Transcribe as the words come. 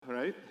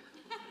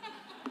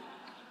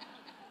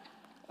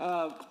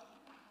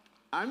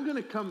I'm going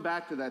to come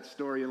back to that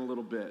story in a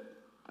little bit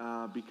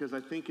because I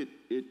think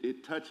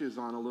it touches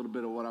on a little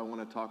bit of what I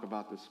want to talk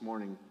about this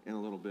morning in a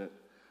little bit.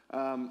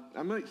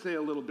 I might say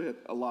a little bit,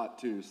 a lot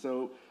too.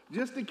 So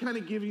just to kind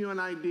of give you an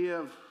idea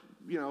of,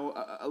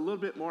 a little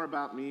bit more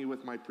about me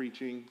with my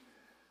preaching,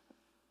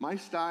 my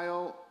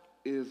style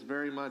is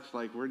very much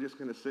like we're just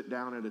going to sit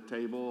down at a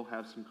table,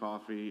 have some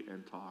coffee,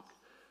 and talk.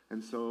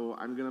 And so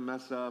I'm going to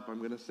mess up. I'm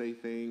going to say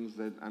things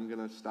that I'm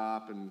going to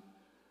stop and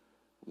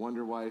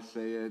wonder why I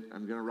say it.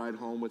 I'm going to ride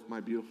home with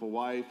my beautiful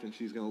wife, and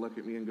she's going to look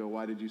at me and go,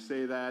 why did you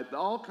say that?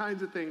 All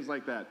kinds of things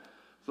like that.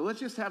 So let's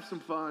just have some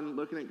fun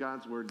looking at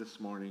God's word this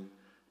morning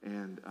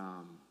and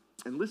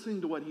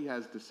listening to what he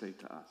has to say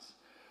to us.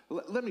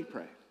 Let me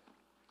pray.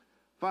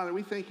 Father,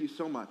 we thank you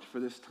so much for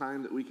this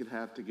time that we could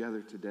have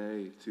together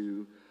today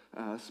to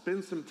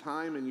spend some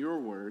time in your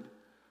word,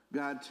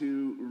 God,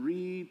 to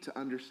read, to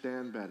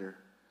understand better,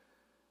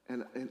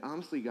 and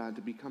honestly, God,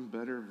 to become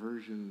better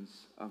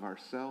versions of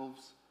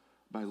ourselves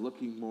by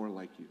looking more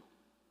like you.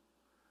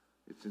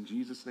 It's in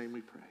Jesus' name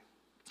we pray.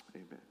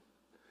 Amen.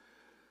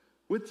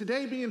 With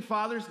today being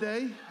Father's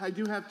Day, I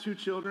do have 2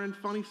 children.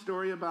 Funny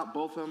story about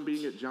both of them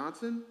being at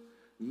Johnson.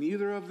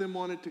 Neither of them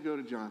wanted to go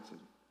to Johnson.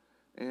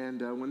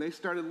 And when they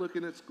started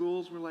looking at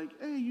schools, we're like,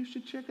 hey, you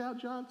should check out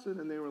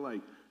Johnson. And they were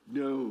like,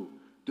 no,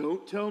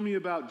 don't tell me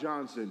about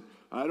Johnson.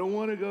 I don't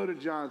want to go to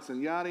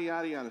Johnson, yada,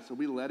 yada, yada. So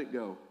we let it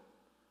go.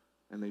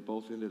 And they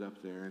both ended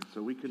up there. And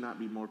so we could not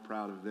be more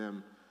proud of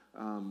them.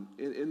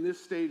 In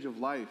this stage of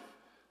life,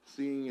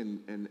 seeing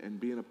and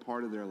being a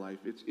part of their life,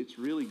 it's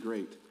really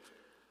great.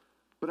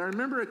 But I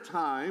remember a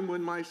time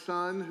when my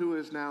son, who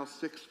is now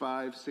 6'5",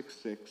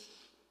 6'6",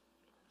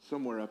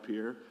 somewhere up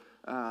here,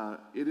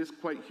 it is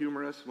quite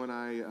humorous when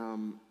I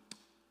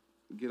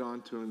get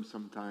on to him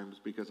sometimes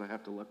because I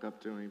have to look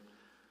up to him.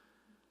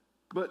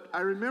 But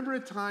I remember a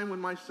time when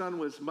my son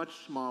was much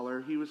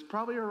smaller. He was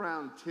probably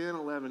around 10,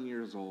 11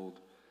 years old.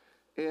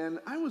 And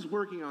I was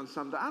working on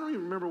something. I don't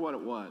even remember what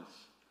it was.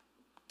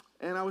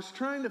 And I was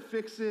trying to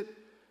fix it,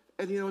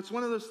 and it's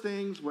one of those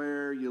things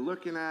where you're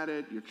looking at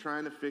it, you're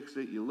trying to fix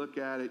it, you look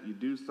at it, you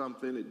do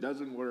something, it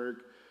doesn't work,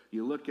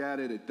 you look at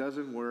it, it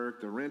doesn't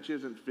work, the wrench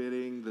isn't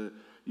fitting,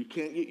 you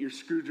can't get your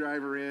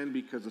screwdriver in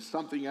because of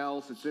something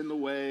else, it's in the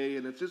way,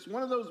 and it's just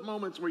one of those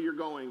moments where you're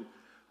going,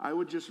 I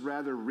would just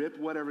rather rip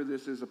whatever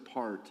this is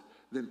apart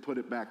than put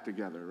it back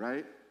together,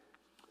 right?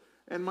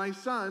 And my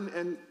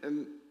son,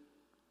 and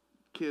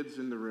kids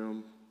in the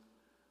room,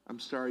 I'm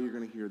sorry you're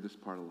going to hear this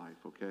part of life,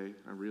 okay?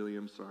 I really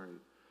am sorry.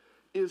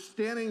 Is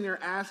standing there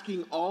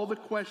asking all the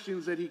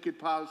questions that he could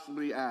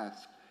possibly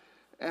ask.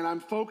 And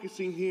I'm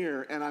focusing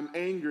here, and I'm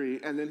angry,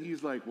 and then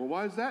he's like, well,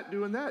 why is that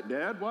doing that,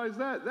 Dad? Why is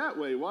that that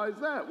way? Why is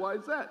that? Why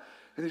is that?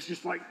 And it's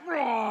just like,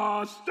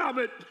 oh, stop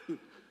it.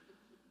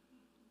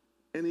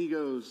 And he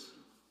goes,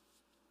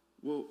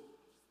 well,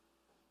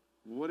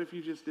 what if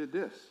you just did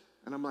this?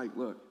 And I'm like,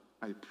 look,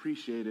 I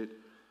appreciate it.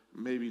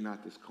 Maybe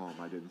not this calm.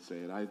 I didn't say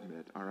it. I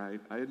admit, all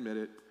right? I admit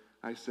it.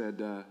 I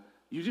said,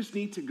 you just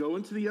need to go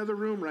into the other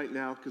room right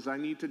now because I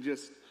need to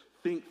just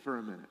think for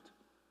a minute.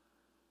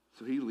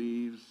 So he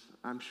leaves.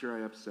 I'm sure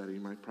I upset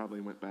him. I probably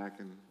went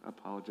back and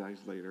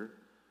apologized later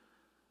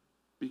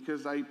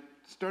because I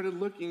started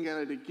looking at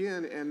it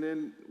again, and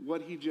then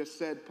what he just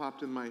said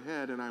popped in my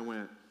head, and I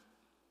went,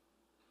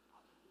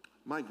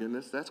 my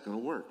goodness, that's going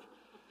to work.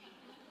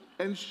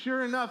 And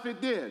sure enough,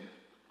 it did.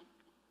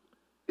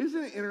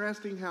 Isn't it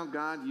interesting how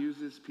God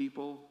uses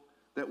people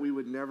that we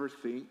would never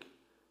think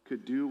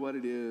could do what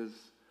it is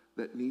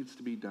that needs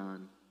to be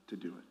done to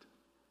do it?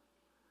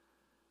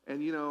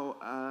 And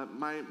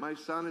my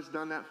son has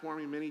done that for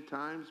me many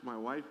times. My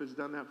wife has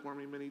done that for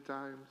me many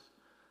times.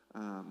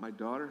 My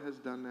daughter has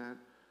done that.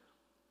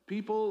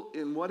 People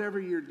in whatever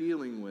you're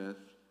dealing with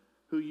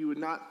who you would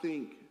not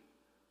think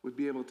would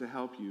be able to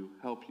help you.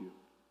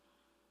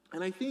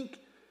 And I think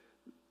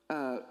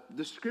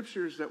the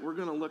scriptures that we're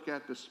going to look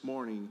at this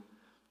morning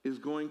is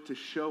going to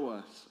show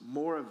us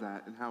more of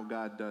that and how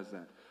God does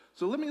that.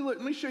 So let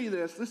me show you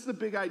this. This is the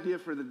big idea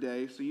for the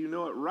day, so you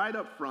know it right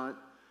up front.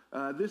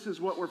 This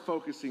is what we're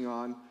focusing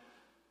on.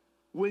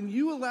 When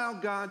you allow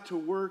God to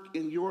work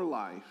in your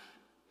life,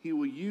 he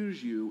will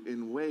use you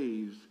in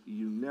ways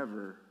you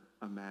never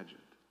imagined.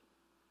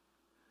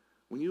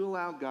 When you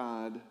allow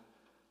God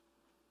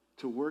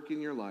to work in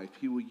your life,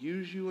 he will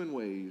use you in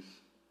ways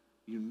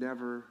you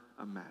never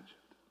imagined.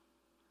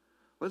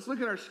 Let's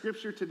look at our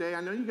scripture today.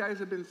 I know you guys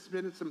have been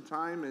spending some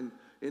time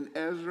in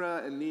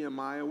Ezra and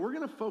Nehemiah. We're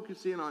going to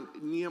focus in on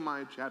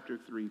Nehemiah chapter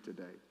 3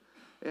 today.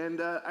 And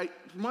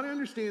from what I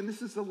understand,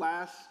 this is the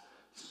last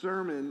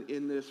sermon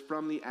in this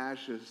From the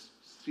Ashes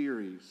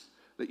series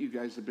that you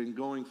guys have been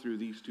going through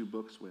these 2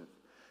 books with.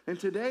 And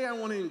today I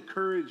want to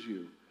encourage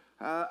you.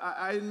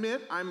 I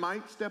admit I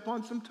might step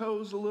on some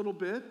toes a little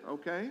bit,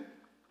 okay?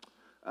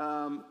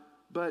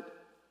 But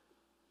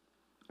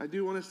I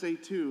do want to say,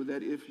 too,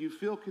 that if you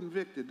feel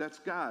convicted, that's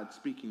God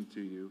speaking to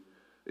you.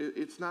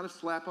 It's not a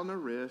slap on the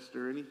wrist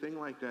or anything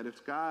like that. It's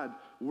God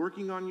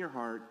working on your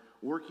heart,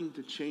 working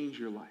to change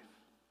your life.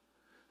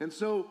 And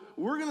so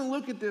we're going to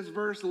look at this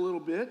verse a little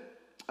bit.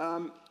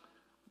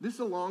 This is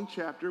a long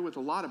chapter with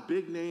a lot of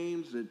big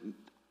names that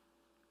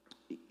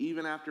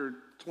even after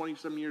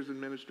 20-some years in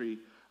ministry,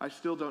 I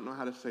still don't know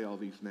how to say all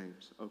these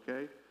names,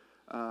 okay?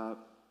 I'm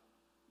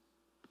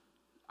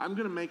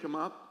going to make them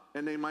up,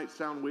 and they might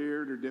sound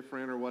weird or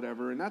different or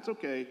whatever, and that's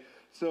okay.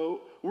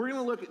 So we're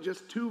going to look at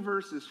just 2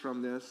 verses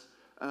from this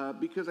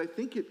because I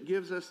think it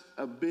gives us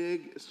a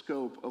big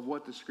scope of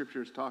what the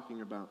Scripture is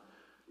talking about.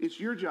 It's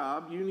your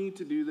job. You need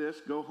to do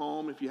this. Go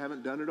home if you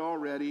haven't done it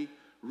already.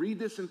 Read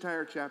this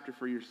entire chapter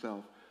for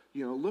yourself.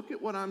 You know, look at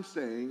what I'm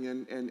saying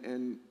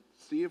and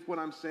see if what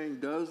I'm saying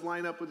does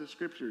line up with the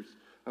Scriptures.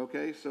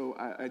 Okay, so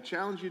I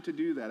challenge you to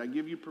do that. I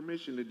give you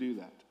permission to do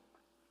that.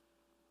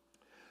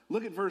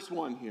 Look at verse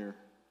 1 here.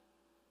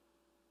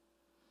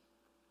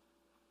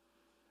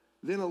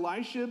 Then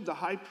Elisha, the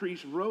high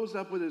priest, rose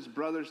up with his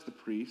brothers, the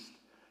priests,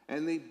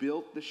 and they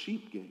built the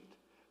sheep gate.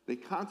 They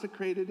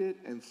consecrated it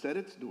and set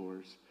its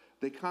doors.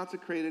 They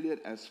consecrated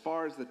it as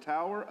far as the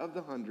Tower of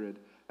the 100,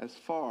 as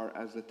far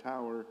as the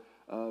Tower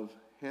of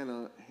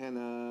Hannah.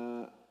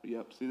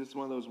 Yep, see, this is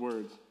one of those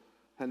words.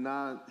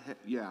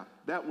 Yeah,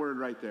 that word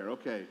right there.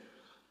 Okay,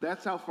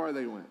 that's how far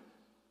they went.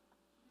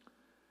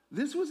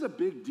 This was a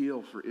big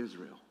deal for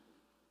Israel.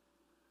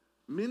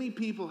 Many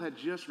people had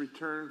just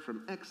returned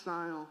from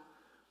exile.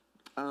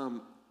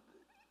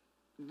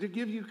 To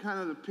give you kind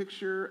of the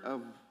picture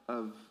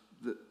of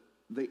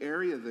the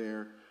area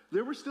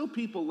there were still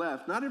people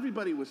left. Not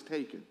everybody was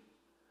taken.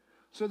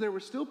 So there were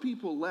still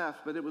people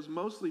left, but it was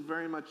mostly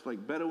very much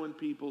like Bedouin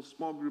people,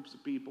 small groups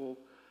of people.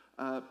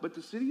 But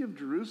the city of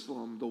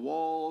Jerusalem, the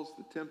walls,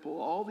 the temple,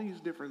 all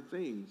these different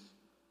things,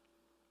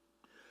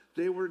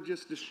 they were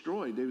just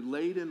destroyed. They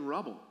laid in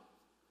rubble.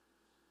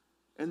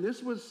 And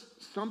this was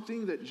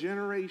something that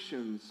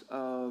generations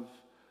of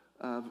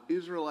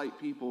Israelite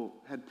people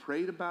had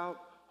prayed about,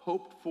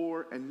 hoped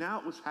for, and now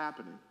it was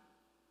happening.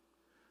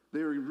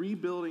 They were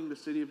rebuilding the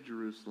city of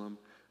Jerusalem.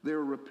 They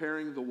were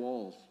repairing the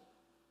walls.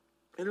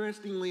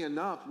 Interestingly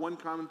enough, one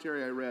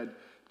commentary I read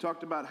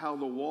talked about how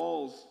the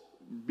walls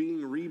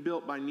being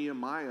rebuilt by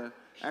Nehemiah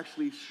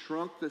actually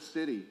shrunk the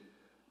city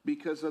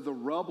because of the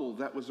rubble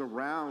that was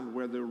around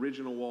where the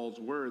original walls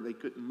were. They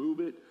couldn't move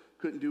it,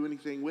 couldn't do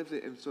anything with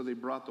it, and so they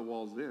brought the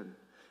walls in.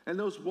 And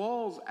those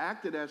walls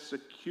acted as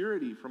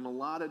security from a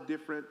lot of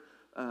different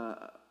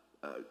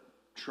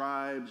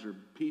tribes or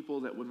people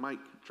that might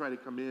try to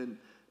come in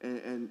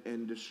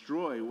and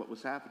destroy what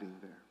was happening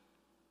there.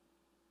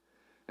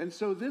 And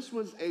so this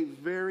was a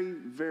very,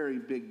 very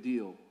big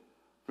deal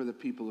for the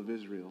people of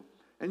Israel.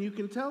 And you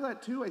can tell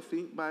that too, I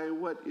think, by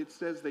what it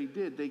says they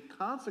did. They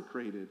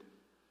consecrated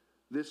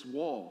this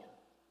wall.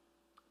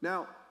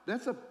 Now,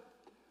 that's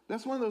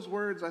one of those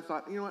words I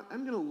thought, you know what,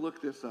 I'm going to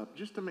look this up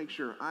just to make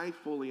sure I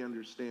fully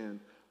understand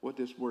what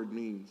this word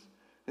means.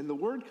 And the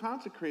word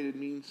consecrated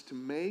means to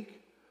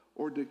make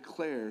or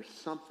declare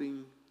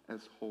something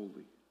as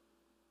holy.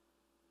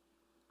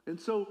 And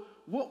so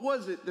what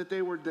was it that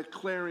they were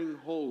declaring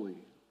holy?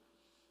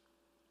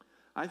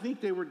 I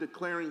think they were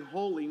declaring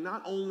holy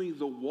not only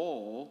the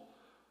wall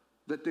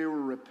that they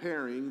were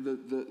repairing,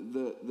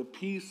 the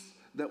piece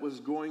that was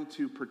going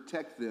to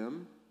protect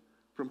them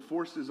from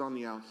forces on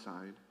the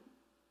outside,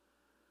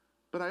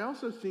 but I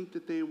also think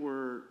that they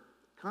were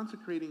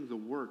consecrating the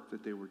work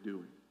that they were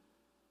doing.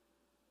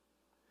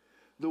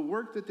 The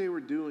work that they were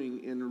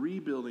doing in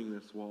rebuilding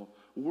this wall,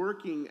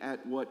 working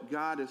at what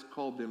God has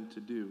called them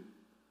to do.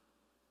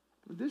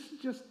 This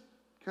is just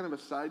kind of a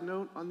side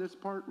note on this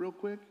part real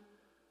quick.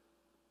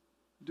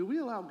 Do we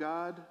allow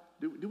God,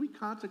 do we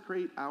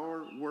consecrate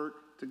our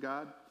work to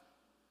God?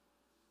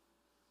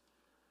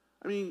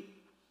 I mean,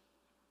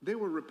 they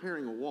were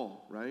repairing a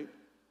wall, right?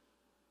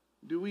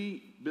 Do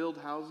we build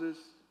houses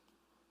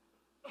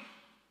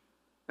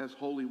as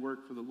holy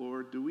work for the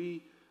Lord? Do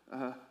we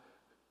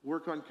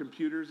work on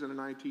computers in an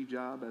IT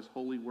job as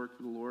holy work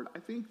for the Lord? I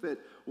think that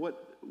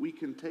what we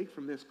can take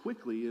from this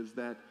quickly is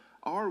that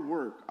our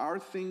work, our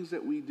things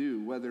that we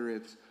do, whether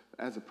it's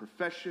as a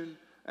profession,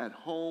 at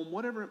home,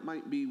 whatever it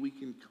might be, we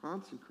can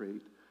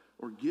consecrate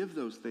or give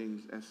those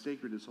things as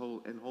sacred as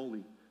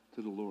holy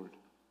to the Lord.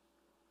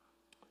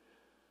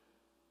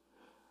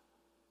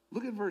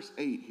 Look at verse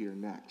 8 here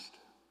next.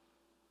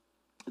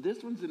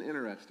 This one's an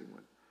interesting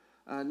one.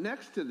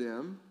 Next to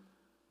them,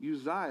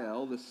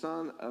 Uzziel, the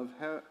son of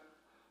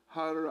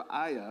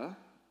Hariah,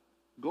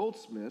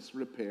 goldsmiths,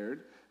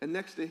 repaired. And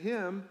next to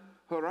him,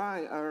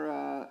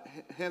 Hananiah,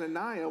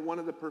 one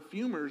of the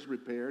perfumers,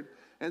 repaired.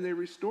 And they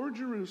restored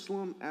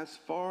Jerusalem as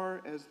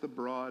far as the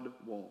broad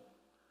wall.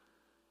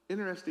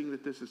 Interesting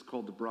that this is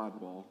called the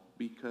broad wall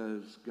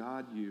because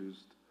God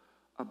used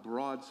a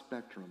broad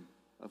spectrum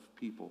of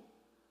people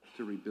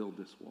to rebuild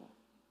this wall.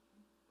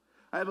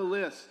 I have a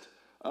list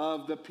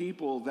of the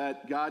people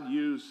that God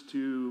used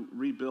to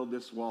rebuild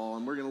this wall,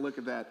 and we're going to look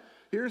at that.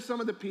 Here are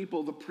some of the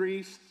people, the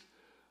priests,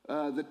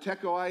 the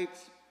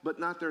Tekoites, but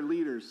not their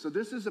leaders. So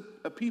this is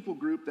a people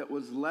group that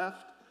was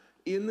left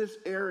in this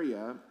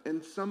area,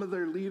 and some of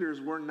their leaders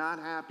were not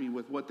happy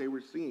with what they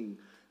were seeing.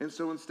 And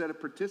so instead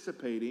of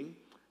participating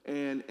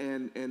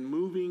and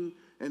moving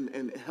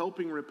and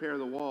helping repair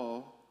the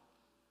wall,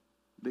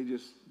 They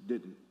just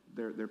didn't.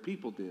 Their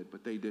people did,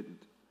 but they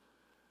didn't.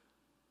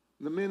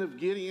 The men of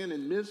Gideon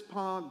and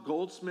Mizpah,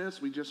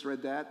 goldsmiths, we just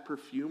read that.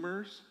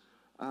 Perfumers,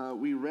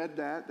 we read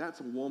that.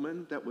 That's a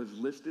woman that was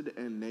listed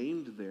and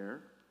named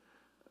there.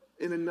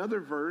 In another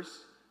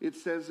verse, it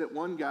says that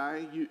one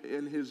guy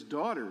and his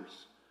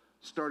daughters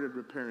started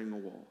repairing a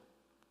wall.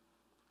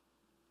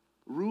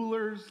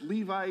 Rulers,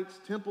 Levites,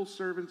 temple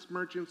servants,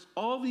 merchants,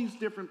 all these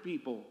different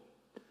people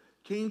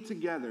came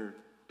together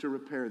to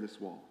repair this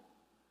wall.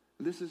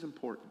 And this is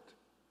important.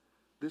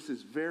 This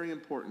is very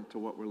important to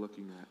what we're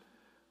looking at.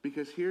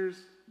 Because here's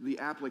the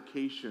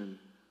application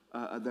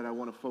that I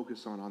want to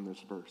focus on this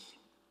verse.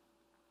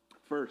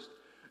 First,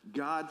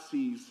 God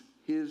sees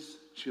his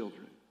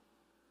children.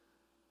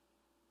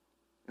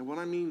 And what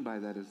I mean by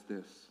that is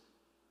this.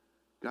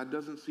 God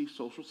doesn't see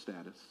social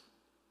status.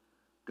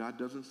 God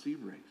doesn't see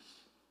race.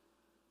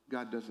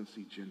 God doesn't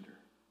see gender.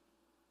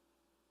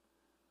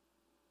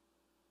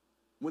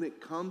 When it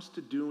comes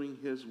to doing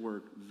his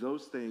work,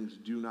 those things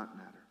do not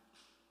matter.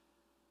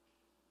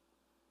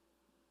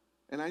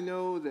 And I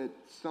know that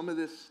some of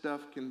this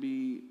stuff can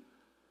be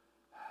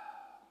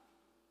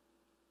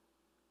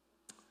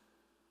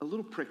a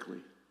little prickly,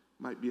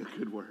 might be a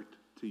good word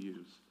to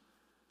use,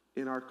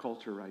 in our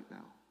culture right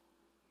now.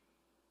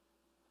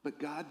 But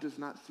God does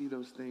not see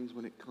those things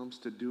when it comes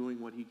to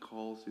doing what he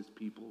calls his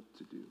people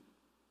to do.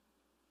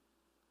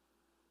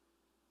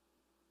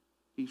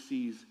 He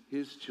sees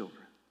his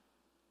children,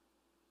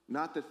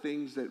 not the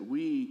things that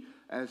we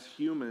as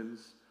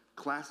humans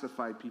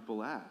classify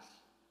people as.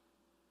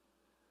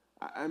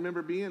 I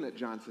remember being at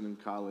Johnson in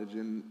college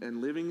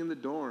and living in the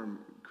dorm.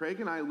 Craig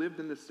and I lived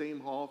in the same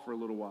hall for a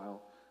little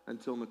while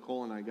until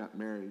Nicole and I got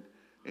married.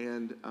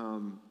 And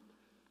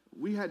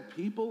we had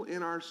people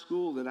in our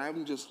school that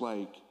I'm just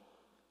like,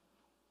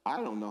 I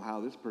don't know how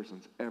this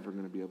person's ever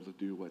going to be able to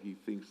do what he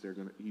thinks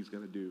he's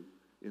going to do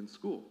in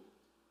school,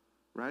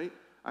 right?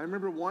 I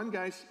remember one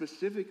guy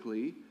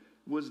specifically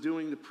was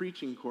doing the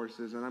preaching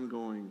courses, and I'm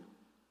going,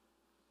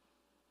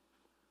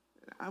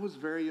 I was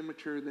very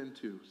immature then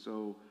too,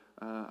 so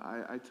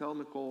I tell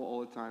Nicole all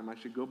the time I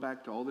should go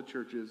back to all the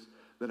churches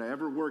that I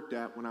ever worked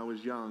at when I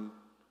was young.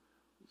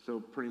 So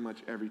pretty much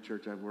every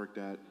church I've worked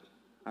at,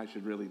 I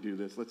should really do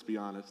this, let's be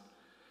honest.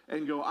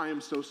 And go, I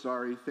am so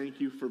sorry. Thank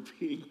you for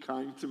being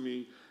kind to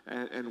me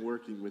and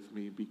working with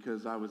me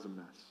because I was a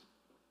mess.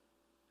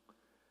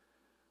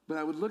 But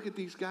I would look at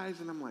these guys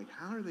and I'm like,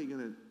 how's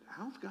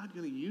God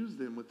going to use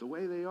them with the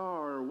way they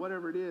are or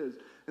whatever it is?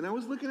 And I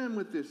was looking at them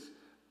with this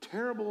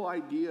terrible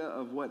idea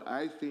of what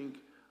I think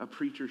a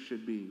preacher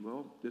should be.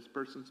 Well, this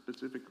person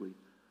specifically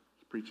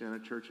is preaching at a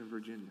church in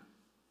Virginia.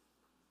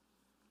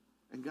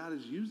 And God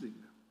is using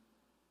them.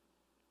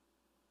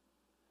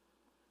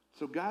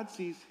 So God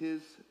sees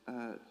his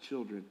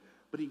children,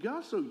 but he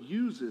also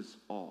uses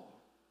all.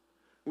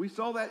 We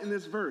saw that in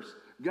this verse.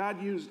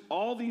 God used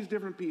all these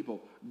different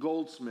people,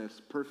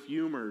 goldsmiths,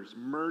 perfumers,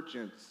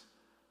 merchants.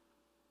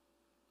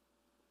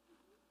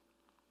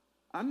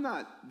 I'm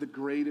not the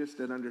greatest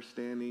at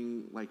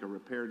understanding like a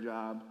repair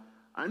job.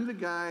 I'm the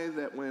guy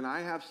that when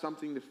I have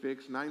something to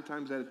fix, 9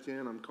 times out of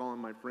 10, I'm calling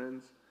my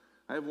friends.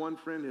 I have one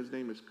friend, his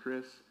name is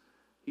Chris.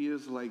 He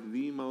is like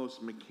the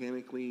most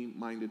mechanically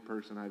minded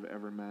person I've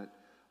ever met.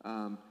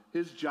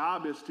 His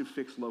job is to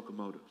fix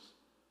locomotives.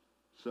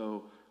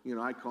 So,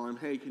 I call him,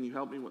 hey, can you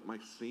help me with my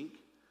sink?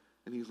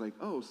 And he's like,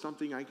 oh,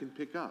 something I can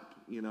pick up,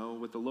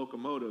 with the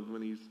locomotive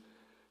when he's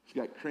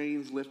got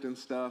cranes lifting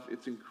stuff.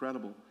 It's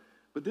incredible.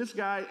 But this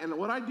guy, and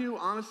what I do,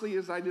 honestly,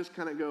 is I just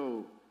kind of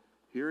go,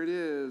 here it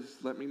is.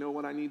 Let me know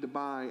what I need to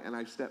buy. And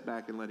I step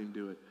back and let him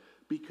do it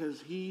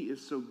because he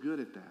is so good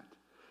at that.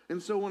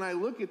 And so when I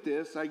look at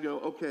this, I go,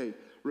 okay,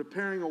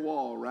 repairing a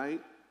wall,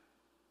 right?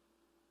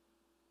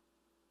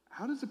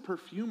 How does a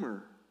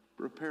perfumer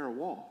repair a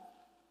wall?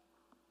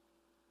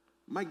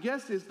 My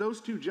guess is those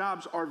two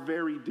jobs are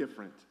very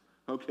different,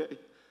 okay?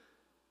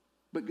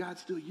 But God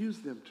still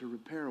used them to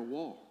repair a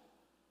wall.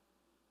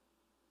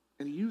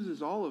 And he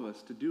uses all of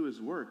us to do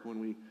his work when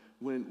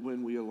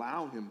we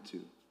allow him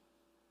to.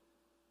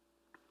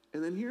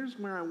 And then here's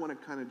where I want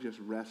to kind of just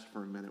rest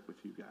for a minute with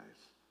you guys.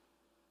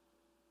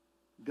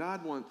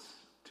 God wants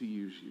to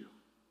use you.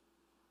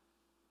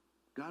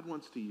 God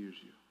wants to use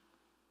you.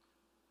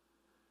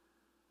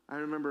 I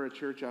remember a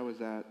church I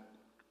was at,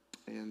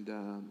 and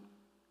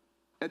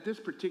at this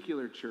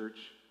particular church,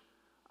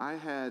 I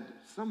had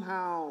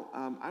somehow,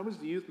 I was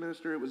the youth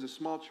minister. It was a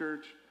small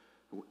church.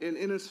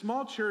 In a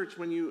small church,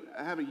 when you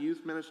have a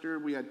youth minister,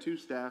 we had 2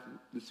 staff,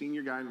 the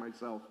senior guy and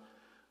myself.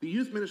 The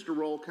youth minister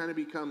role kind of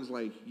becomes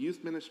like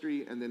youth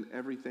ministry and then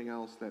everything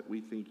else that we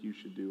think you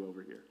should do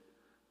over here,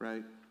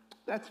 right?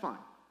 That's fine.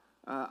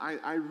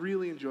 I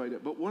really enjoyed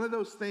it. But one of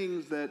those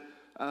things that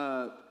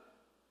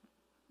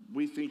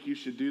we think you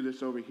should do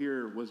this over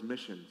here was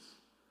missions.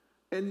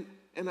 And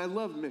I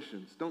love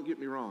missions. Don't get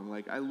me wrong.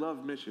 Like, I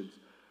love missions.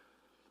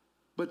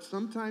 But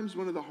sometimes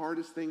one of the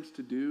hardest things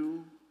to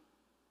do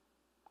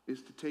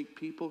is to take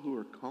people who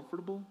are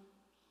comfortable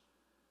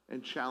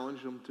and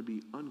challenge them to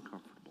be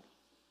uncomfortable.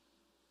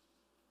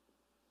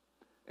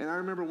 And I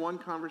remember one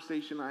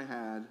conversation I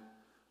had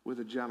with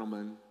a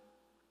gentleman,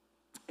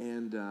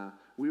 and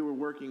we were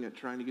working at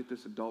trying to get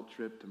this adult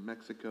trip to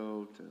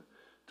Mexico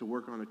to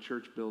work on a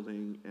church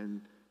building,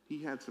 and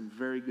he had some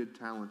very good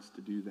talents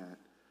to do that.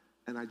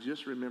 And I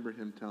just remember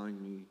him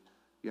telling me,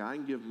 yeah, I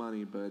can give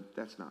money, but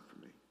that's not for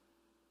me.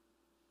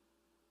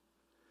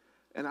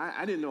 And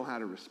I didn't know how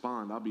to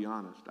respond, I'll be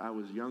honest. I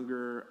was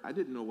younger. I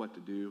didn't know what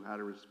to do, how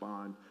to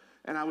respond.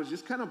 And I was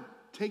just kind of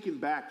taken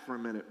back for a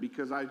minute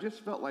because I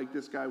just felt like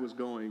this guy was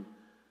going,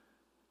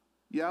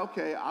 yeah,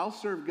 okay, I'll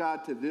serve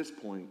God to this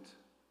point.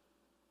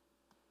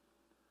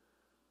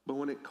 But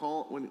when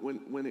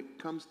it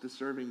comes to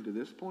serving to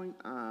this point,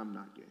 I'm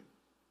not game.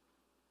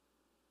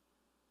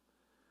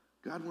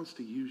 God wants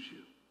to use you.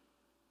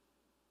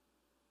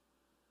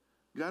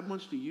 God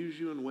wants to use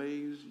you in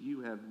ways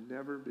you have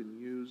never been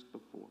used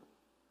before.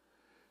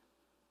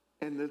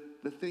 And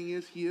the thing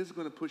is, he is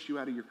going to push you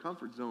out of your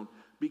comfort zone,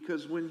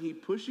 because when he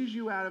pushes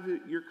you out of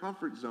your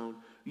comfort zone,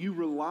 you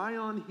rely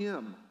on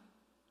him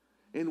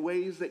in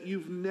ways that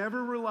you've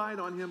never relied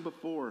on him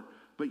before,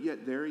 but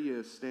yet there he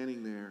is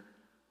standing there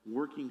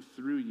working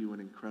through you in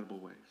incredible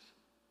ways.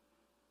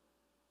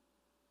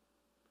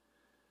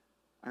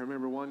 I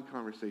remember one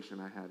conversation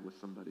I had with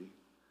somebody.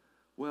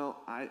 Well,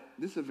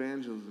 this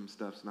evangelism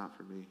stuff's not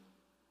for me.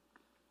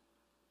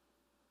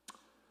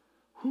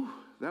 Whew,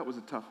 that was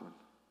a tough one.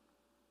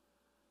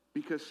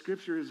 Because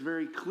Scripture is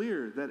very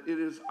clear that it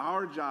is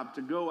our job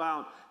to go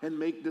out and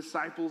make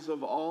disciples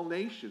of all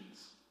nations.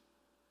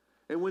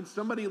 And when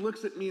somebody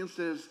looks at me and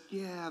says,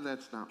 yeah,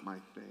 that's not my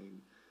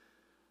thing,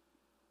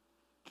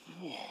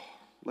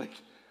 like,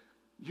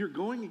 you're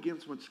going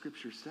against what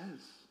Scripture says.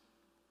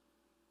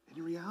 And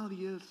the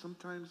reality is,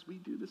 sometimes we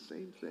do the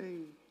same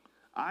thing.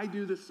 I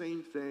do the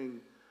same thing.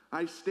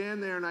 I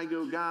stand there and I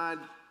go, God,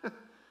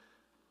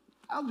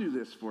 I'll do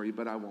this for you,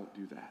 but I won't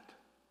do that.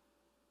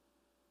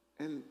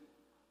 And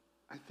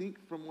I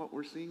think from what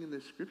we're seeing in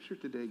this scripture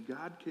today,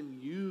 God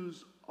can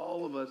use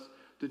all of us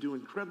to do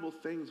incredible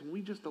things when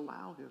we just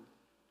allow him.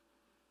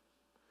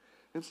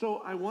 And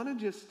so I want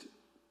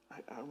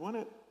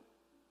to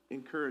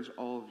encourage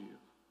all of you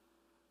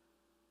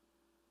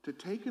to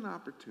take an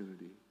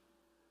opportunity.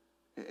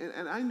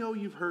 And I know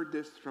you've heard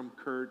this from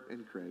Kurt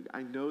and Craig.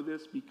 I know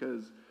this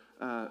because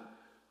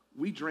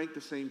we drank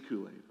the same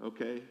Kool-Aid,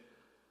 okay?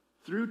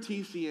 Through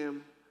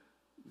TCM,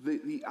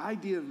 the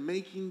idea of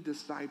making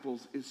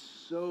disciples is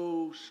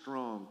so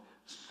strong,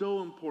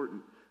 so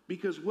important.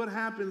 Because what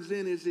happens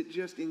then is it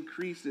just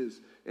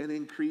increases and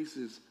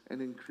increases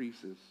and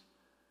increases.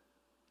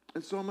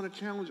 And so I'm going to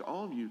challenge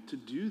all of you to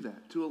do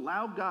that, to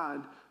allow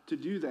God to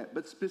do that.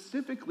 But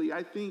specifically,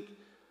 I think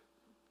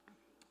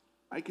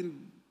I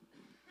can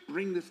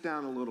bring this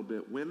down a little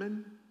bit.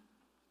 Women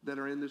that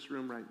are in this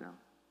room right now,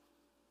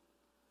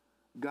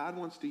 God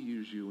wants to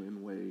use you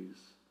in ways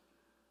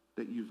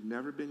that you've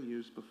never been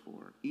used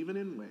before, even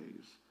in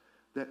ways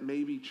that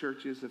maybe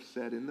churches have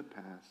said in the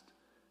past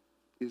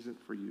isn't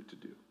for you to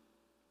do.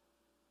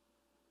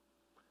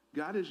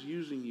 God is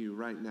using you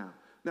right now.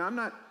 Now,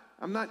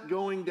 I'm not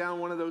going down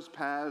one of those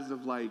paths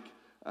of like,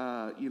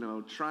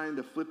 trying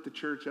to flip the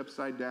church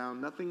upside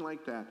down, nothing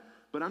like that.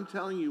 But I'm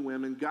telling you,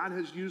 women, God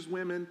has used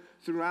women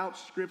throughout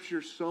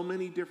Scripture so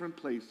many different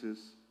places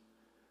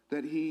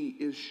that he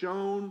is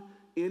shown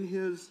in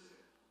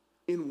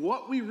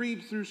what we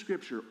read through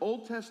Scripture,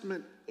 Old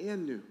Testament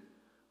and New,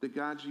 that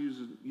God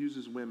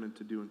uses women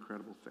to do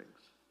incredible things.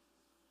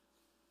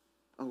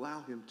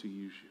 Allow him to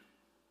use you.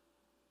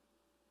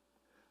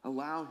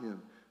 Allow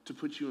him to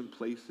put you in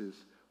places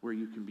where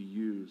you can be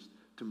used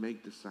to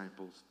make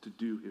disciples, to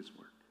do his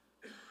work.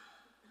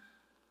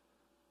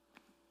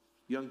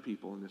 Young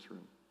people in this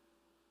room.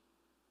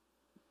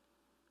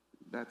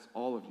 That's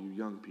all of you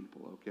young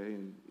people, okay?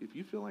 And if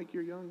you feel like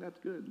you're young, that's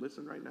good.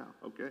 Listen right now,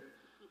 okay?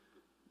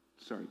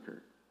 Sorry,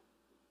 Kurt.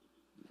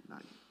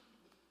 Not you.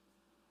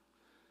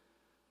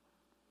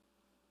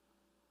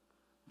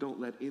 Don't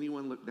let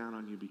anyone look down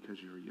on you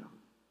because you're young.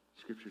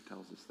 Scripture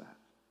tells us that.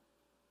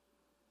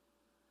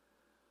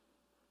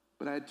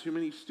 But I had too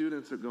many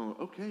students that go,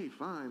 okay,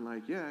 fine,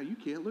 like, yeah, you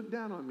can't look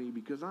down on me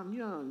because I'm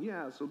young.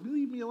 Yeah, so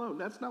leave me alone.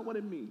 That's not what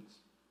it means.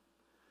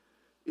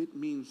 It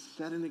means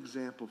set an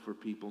example for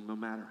people no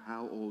matter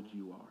how old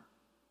you are.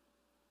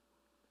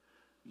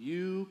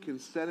 You can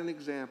set an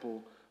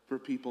example for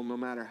people no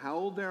matter how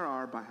old they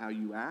are by how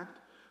you act,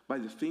 by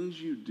the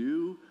things you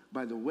do,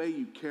 by the way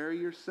you carry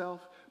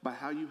yourself, by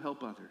how you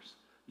help others.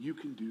 You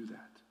can do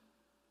that.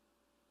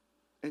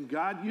 And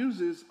God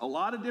uses a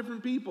lot of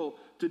different people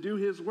to do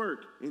his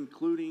work,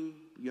 including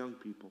young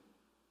people.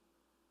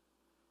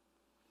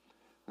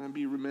 And I'd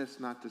be remiss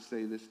not to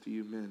say this to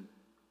you men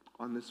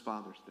on this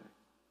Father's Day.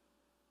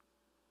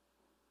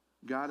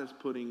 God is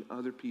putting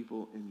other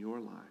people in your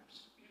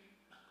lives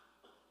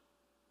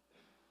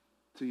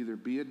to either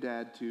be a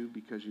dad to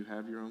because you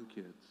have your own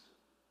kids,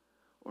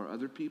 or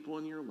other people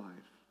in your life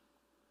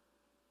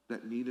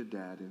that need a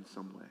dad in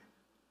some way.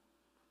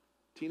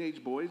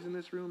 Teenage boys in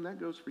this room,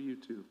 that goes for you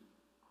too.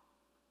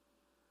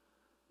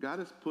 God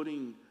is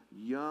putting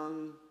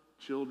young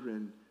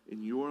children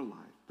in your life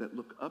that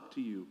look up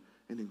to you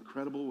in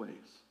incredible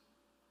ways.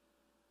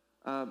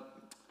 Uh,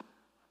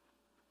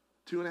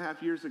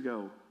 2.5 years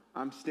ago,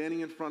 I'm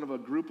standing in front of a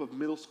group of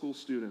middle school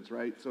students,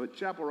 right? So at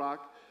Chapel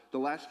Rock, the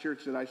last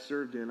church that I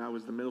served in, I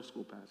was the middle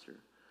school pastor.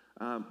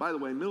 By the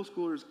way, middle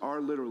schoolers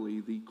are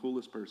literally the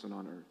coolest person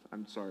on earth.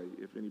 I'm sorry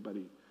if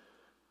anybody,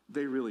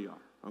 they really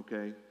are,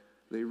 okay?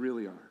 They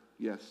really are.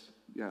 Yes,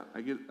 yeah,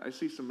 I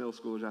see some middle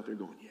schoolers out there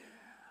going, yeah.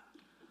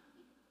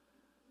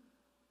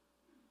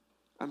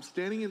 I'm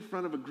standing in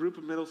front of a group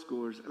of middle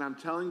schoolers, and I'm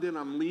telling them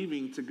I'm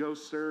leaving to go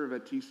serve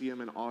at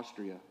TCM in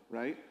Austria,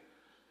 right?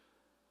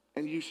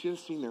 And you should have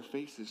seen their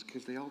faces,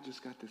 because they all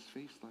just got this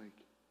face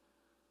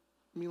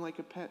like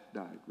a pet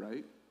died,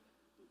 right?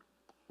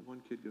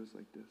 One kid goes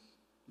like this.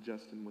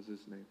 Justin was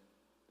his name.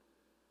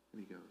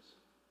 And he goes,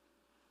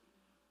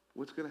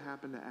 what's going to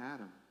happen to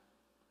Adam?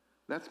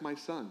 That's my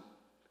son.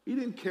 He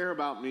didn't care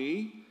about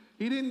me.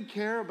 He didn't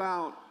care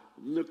about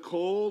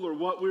Nicole or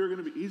what we were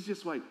going to be. He's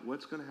just like,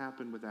 what's going to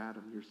happen with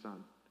Adam, your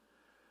son?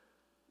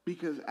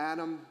 Because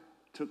Adam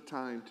took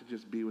time to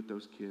just be with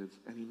those kids,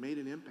 and he made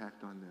an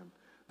impact on them.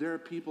 There are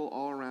people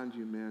all around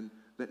you, men,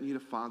 that need a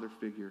father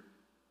figure.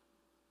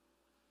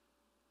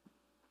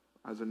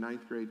 I was a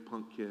 9th grade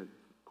punk kid,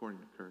 according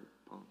to Kurt,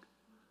 punk.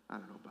 I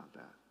don't know about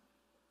that.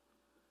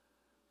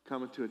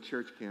 Coming to a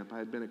church camp, I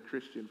had been a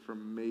Christian for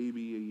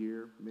maybe a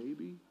year,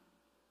 maybe.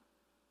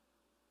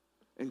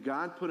 And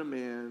God put a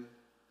man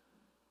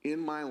in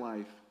my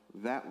life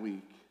that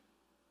week,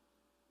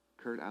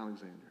 Kurt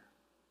Alexander,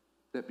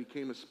 that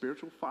became a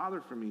spiritual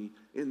father for me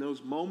in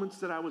those moments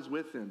that I was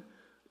with him.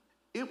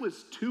 It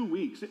was 2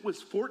 weeks. It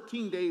was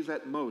 14 days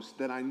at most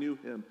that I knew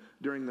him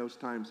during those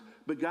times.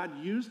 But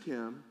God used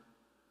him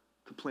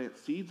to plant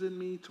seeds in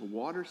me, to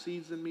water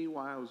seeds in me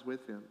while I was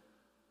with him.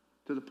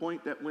 To the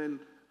point that when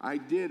I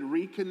did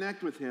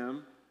reconnect with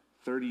him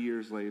 30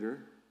 years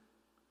later,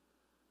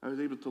 I was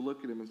able to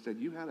look at him and said,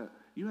 you had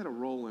a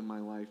role in my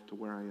life to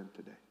where I am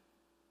today.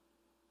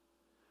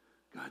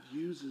 God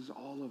uses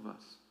all of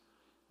us.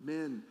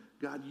 Men,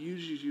 God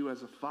uses you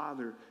as a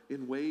father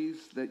in ways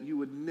that you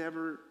would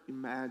never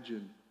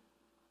imagine.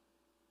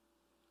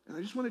 And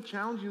I just want to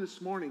challenge you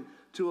this morning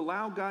to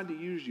allow God to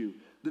use you.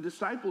 The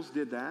disciples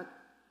did that.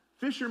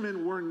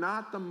 Fishermen were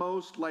not the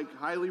most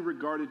highly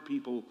regarded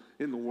people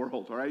in the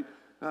world, all right?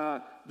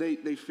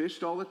 They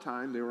fished all the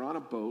time. They were on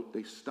a boat.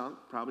 They stunk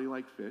probably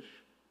like fish.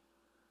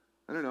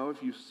 I don't know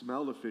if you've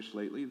smelled a fish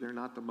lately. They're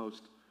not the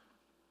most,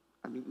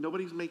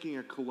 nobody's making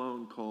a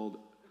cologne called,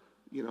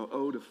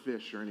 Eau de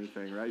Fish or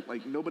anything, right?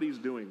 Nobody's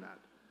doing that.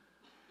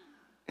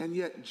 And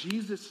yet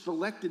Jesus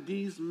selected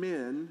these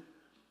men,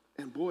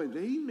 and boy,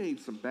 they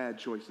made some bad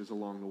choices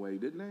along the way,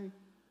 didn't they?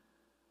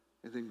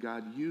 And then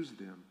God used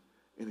them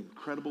in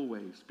incredible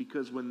ways,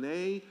 because when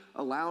they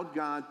allowed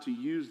God to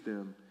use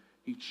them,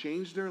 he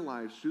changed their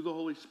lives through the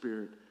Holy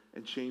Spirit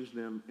and changed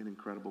them in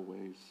incredible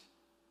ways.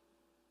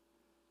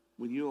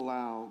 When you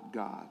allow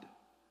God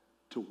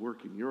to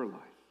work in your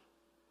life,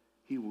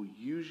 he will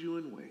use you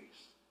in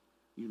ways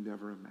you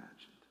never imagined.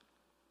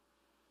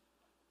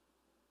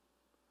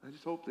 I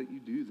just hope that you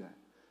do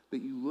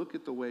that you look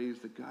at the ways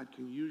that God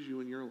can use you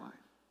in your life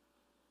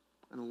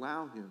and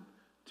allow him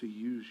to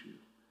use you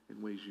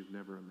in ways you've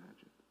never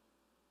imagined.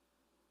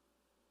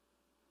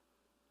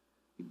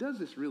 He does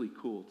this really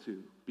cool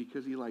too,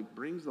 because he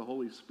brings the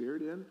Holy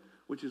Spirit in,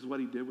 which is what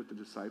he did with the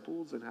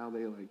disciples and how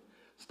they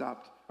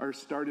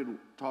started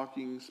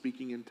talking,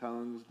 speaking in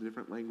tongues,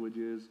 different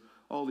languages,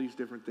 all these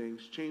different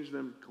things, changed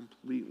them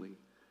completely.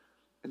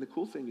 And the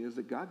cool thing is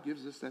that God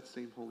gives us that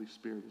same Holy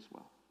Spirit as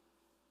well.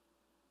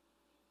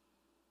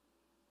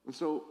 And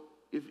so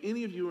if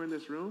any of you are in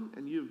this room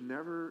and you've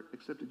never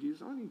accepted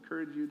Jesus, I want to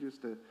encourage you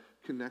just to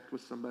connect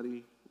with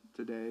somebody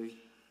today.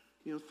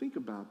 Think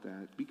about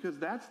that, because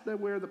that's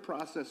where the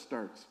process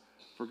starts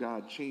for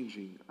God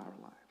changing our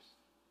lives.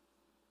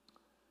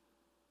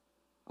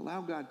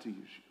 Allow God to use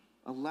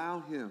you. Allow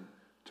him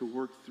to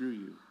work through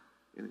you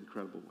in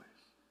incredible ways.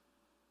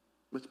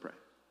 Let's pray.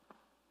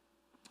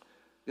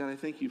 God, I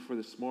thank you for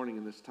this morning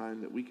and this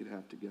time that we could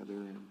have together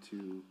and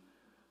to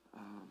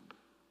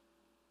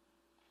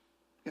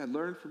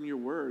learn from your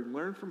word,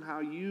 learn from how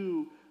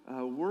you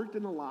worked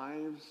in the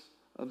lives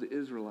of the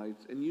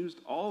Israelites and used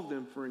all of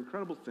them for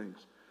incredible things,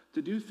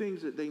 to do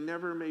things that they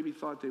never maybe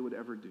thought they would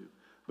ever do.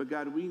 But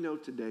God, we know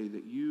today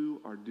that you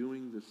are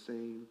doing the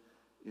same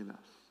in us.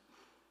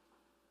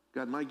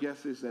 God, my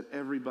guess is that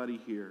everybody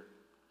here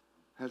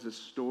has a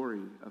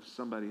story of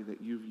somebody that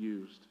you've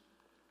used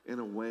in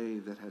a way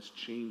that has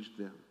changed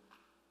them,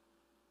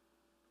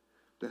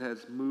 that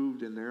has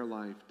moved in their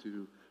life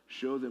to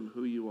show them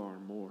who you are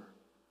more.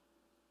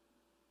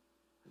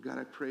 God,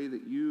 I pray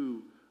that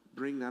you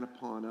bring that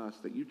upon us,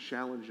 that you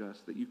challenge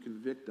us, that you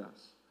convict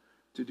us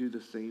to do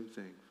the same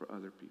thing for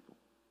other people.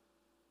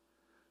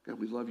 God,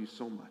 we love you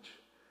so much,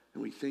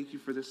 and we thank you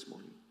for this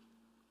morning.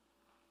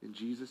 In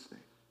Jesus'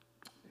 name.